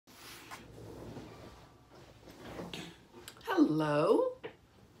Hello,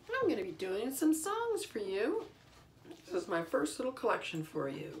 I'm going to be doing some songs for you. This is my first little collection for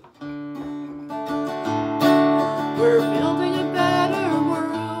you. We're building a better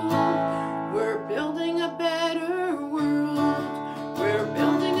world. We're building a better world. We're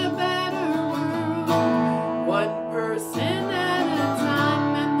building a better world. One person at a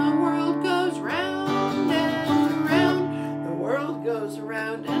time, and the world goes round and round. The world goes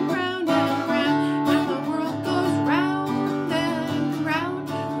round and round and round, and the world goes round and round.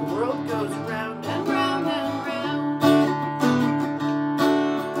 The world goes round and round and round.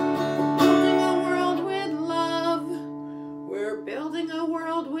 Building a world with love. We're building a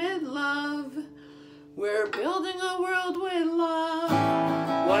world with love. We're building a world with love.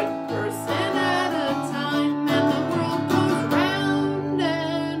 One person at a time, and the world goes round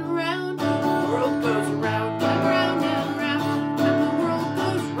and round. The world goes round and round and round, and the world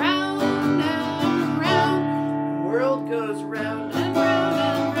goes round and round. The world goes round and round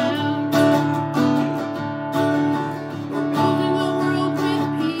and round. We're building a world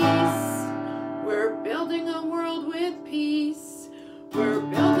with peace. We're building a world with peace. We're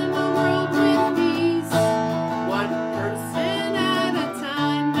building a world with peace. One person at a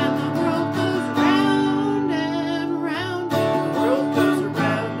time, and the world goes round and round. The world goes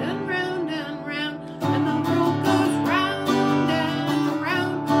round and round and round, and the world goes round and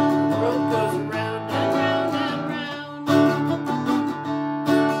round. The world goes round and round and round.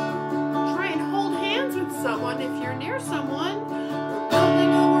 Try and hold hands with someone if you're near someone. We're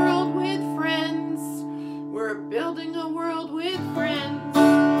building a world with friends. We're building a world with friends.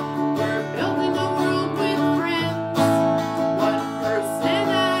 We're building a world with friends. One person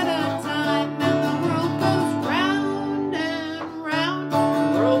at a time, and the world goes round and round. The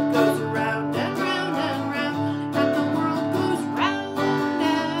world goes round and round and round, and the world goes round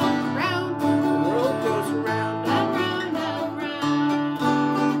and round. The world goes round and round and round.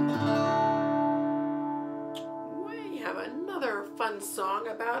 We have another fun song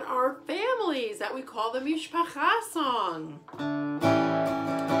about our families that we call the Mishpacha song.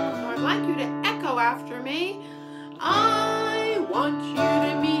 I'd like you to echo after me. I want you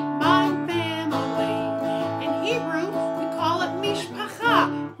to meet my family. In Hebrew, we call it Mishpacha.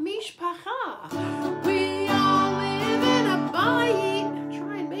 Mishpacha. We all live in a bayit.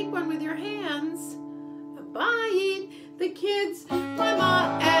 Try and make one with your hands. A bayit. The kids,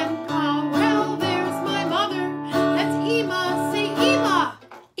 Mama and Pa. Well, there's my mother. That's Ima. Say Ima.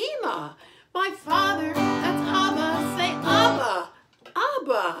 Ima. My father. That's Abba. Say Abba.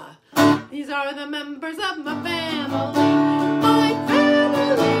 Abba. These are the members of my family. My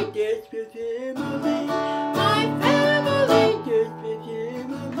family, just my family. My family, just my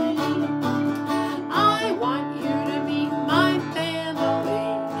family. I want you to meet my family.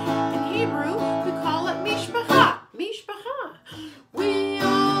 In Hebrew, we call it Mishpacha. Mishpacha. We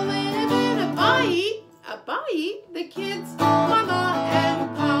all live in a bayit. A bayit, the kids, Mama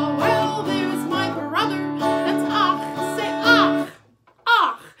and Pa. Well, there's my brother. That's Ach. Say Ach.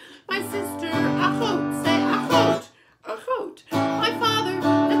 Ach. My sister, Achot, say Achot, Achot. My father,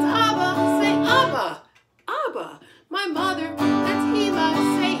 that's Abba, say Abba, Abba. My mother, that's Ima,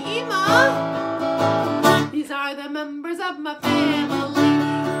 say Ima. These are the members of my family.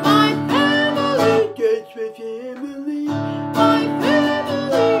 My family, just my family. My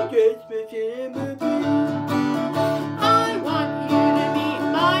family, just my family. I want you to meet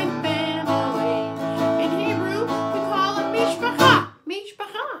my family. In Hebrew, we call it Mishpacha.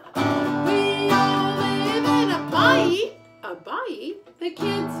 Mishpacha. We all live in a bayit. A bayit? The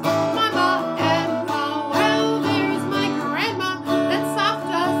kids, Mama and Pa. Well, there's my grandma. That's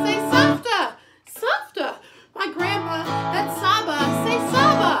Savta. Say Savta. Savta. My grandpa. That's Saba. Say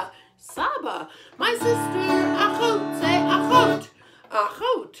Saba. Saba. My sister, Achot. Say Achot.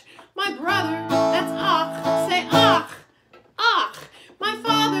 Achot. My brother. That's Ach. Say Ach. Ach. My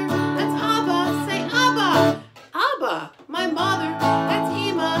father. That's Abba. Say Abba. Abba. My mother. That's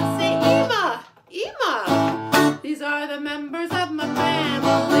Ima. Say Ima. Ima. These are the members of my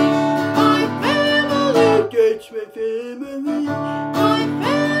family. My family. That's my family. My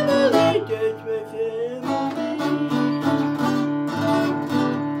family. That's my family.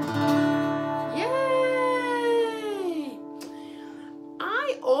 Yay!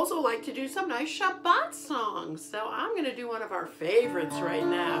 I also like to do some nice Shabbat songs, so I'm going to do one of our favorites right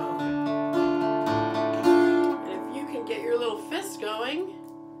now. And if you can get your little fists going.